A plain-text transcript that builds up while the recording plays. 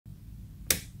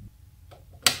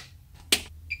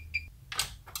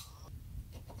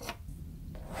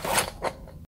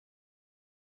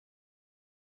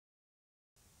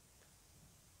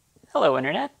Hello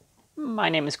Internet, my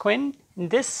name is Quinn, and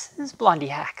this is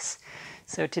Blondihacks.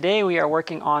 So today we are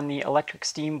working on the electric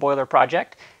steam boiler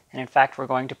project, and in fact we're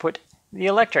going to put the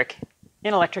electric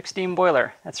steam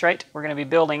boiler. That's right, we're going to be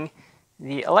building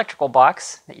the electrical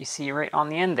box that you see right on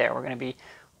the end there. We're going to be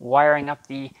wiring up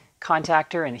the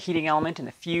contactor and the heating element and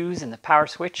the fuse and the power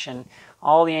switch, and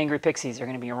all the angry pixies are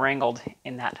going to be wrangled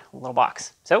in that little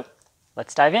box. So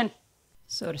let's dive in.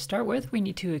 So to start with, we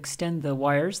need to extend the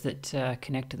wires that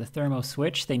connect to the thermo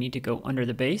switch. They need to go under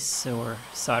the base, so we're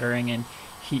soldering and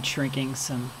heat shrinking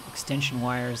some extension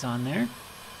wires on there.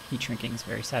 Heat shrinking is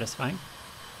very satisfying.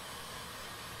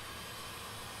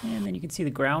 And then you can see the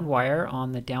ground wire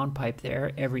on the downpipe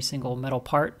there. Every single metal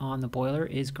part on the boiler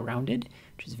is grounded,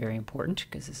 which is very important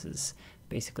because this is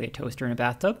basically a toaster in a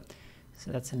bathtub.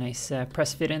 So that's a nice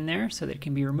press fit in there so that it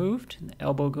can be removed. And the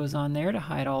elbow goes on there to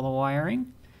hide all the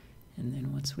wiring. And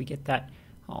then once we get that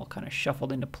all kind of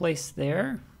shuffled into place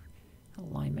there,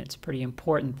 alignment's pretty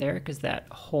important there because that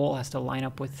hole has to line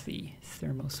up with the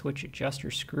thermo switch adjuster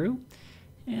screw.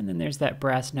 And then there's that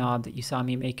brass knob that you saw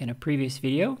me make in a previous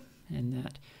video, and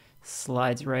that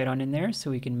slides right on in there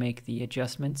so we can make the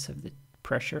adjustments of the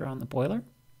pressure on the boiler.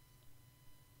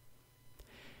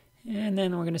 And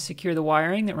then we're going to secure the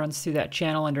wiring that runs through that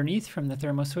channel underneath from the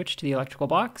thermo switch to the electrical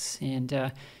box,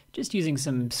 and just using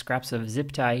some scraps of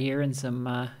zip tie here and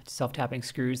some self-tapping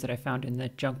screws that I found in the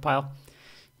junk pile.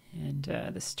 And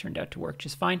this turned out to work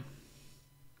just fine.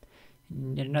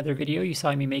 In another video, you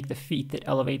saw me make the feet that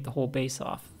elevate the whole base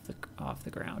off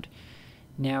the ground.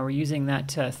 Now we're using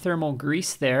that thermal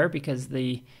grease there because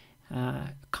the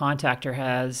contactor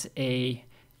has a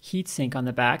heat sink on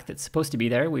the back that's supposed to be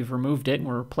there. We've removed it and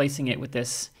we're replacing it with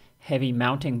this heavy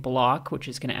mounting block, which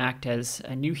is going to act as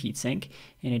a new heat sink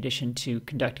in addition to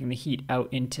conducting the heat out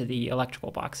into the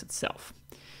electrical box itself.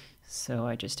 So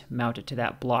I just mount it to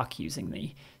that block using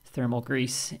the thermal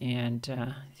grease and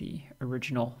the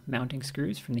original mounting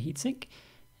screws from the heat sink,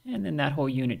 and then that whole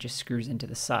unit just screws into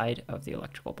the side of the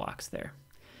electrical box there.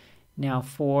 Now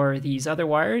for these other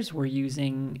wires, we're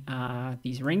using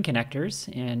these ring connectors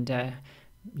and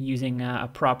using a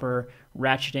proper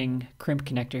ratcheting crimp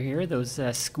connector here. Those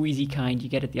squeezy kind you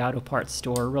get at the auto parts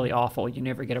store are really awful. You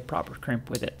never get a proper crimp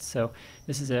with it. So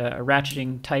this is a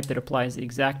ratcheting type that applies the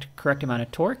exact correct amount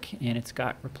of torque, and it's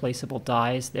got replaceable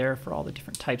dies there for all the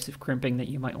different types of crimping that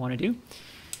you might want to do.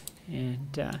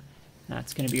 And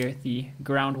that's going to be the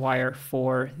ground wire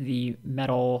for the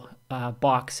metal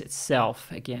box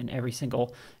itself. Again, every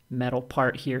single metal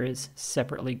part here is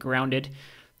separately grounded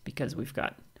because we've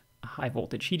got a high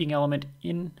voltage heating element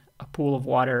in a pool of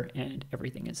water and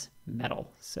everything is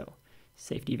metal, so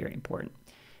safety very important.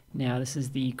 Now this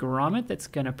is the grommet that's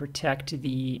going to protect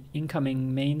the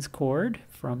incoming mains cord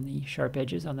from the sharp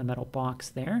edges on the metal box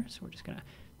there, so we're just going to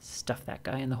stuff that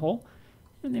guy in the hole,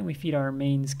 and then we feed our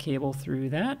mains cable through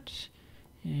that,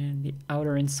 and the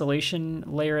outer insulation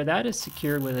layer of that is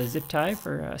secured with a zip tie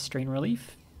for strain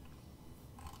relief.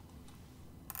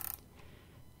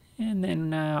 And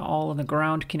then all of the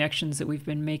ground connections that we've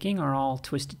been making are all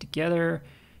twisted together,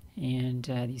 and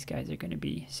these guys are going to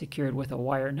be secured with a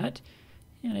wire nut.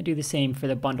 And I do the same for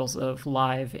the bundles of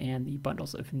live and the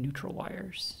bundles of neutral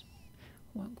wires.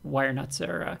 Wire nuts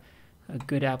are a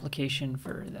good application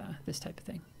for this type of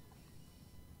thing.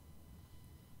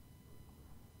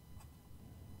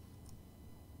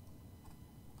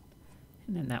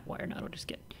 And then that wire nut will just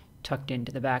get tucked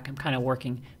into the back. I'm kind of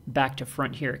working back to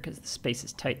front here because the space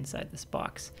is tight inside this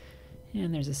box.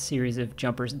 And there's a series of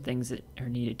jumpers and things that are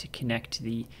needed to connect to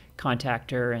the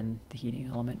contactor and the heating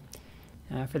element.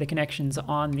 For the connections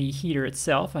on the heater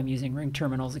itself, I'm using ring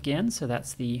terminals again, so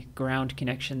that's the ground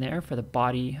connection there for the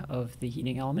body of the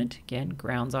heating element. Again,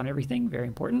 grounds on everything, very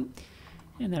important.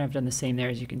 And then I've done the same there,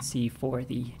 as you can see, for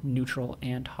the neutral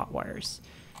and hot wires.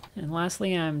 And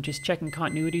lastly, I'm just checking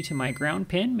continuity to my ground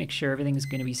pin, make sure everything is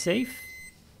going to be safe.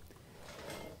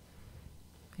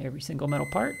 Every single metal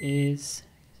part is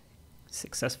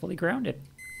successfully grounded.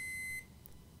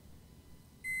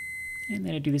 And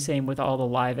then I do the same with all the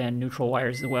live and neutral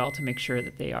wires as well to make sure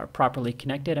that they are properly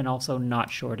connected and also not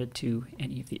shorted to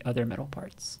any of the other metal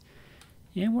parts.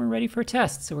 And we're ready for a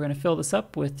test. So we're going to fill this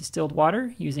up with distilled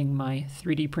water using my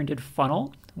 3D printed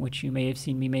funnel, which you may have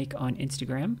seen me make on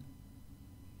Instagram.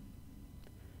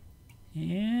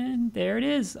 And there it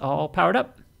is, all powered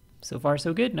up. So far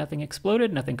so good, nothing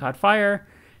exploded, nothing caught fire.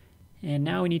 And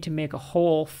now we need to make a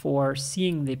hole for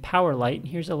seeing the power light. And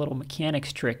here's a little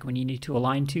mechanics trick when you need to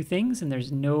align two things and there's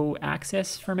no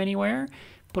access from anywhere.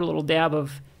 Put a little dab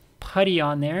of putty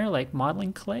on there, like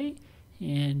modeling clay,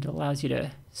 and it allows you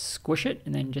to squish it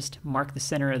and then just mark the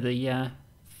center of the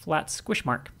flat squish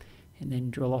mark. and then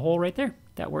drill a hole right there.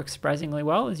 That works surprisingly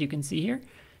well, as you can see here.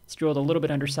 It's drilled a little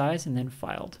bit undersized and then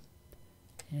filed.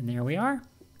 And there we are.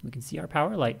 We can see our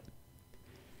power light.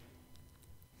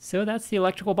 So that's the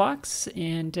electrical box,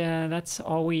 and that's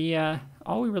all we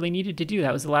really needed to do.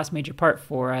 That was the last major part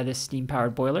for this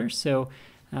steam-powered boiler. So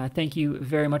thank you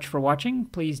very much for watching.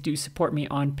 Please do support me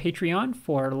on Patreon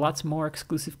for lots more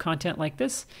exclusive content like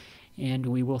this, and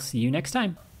we will see you next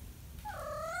time.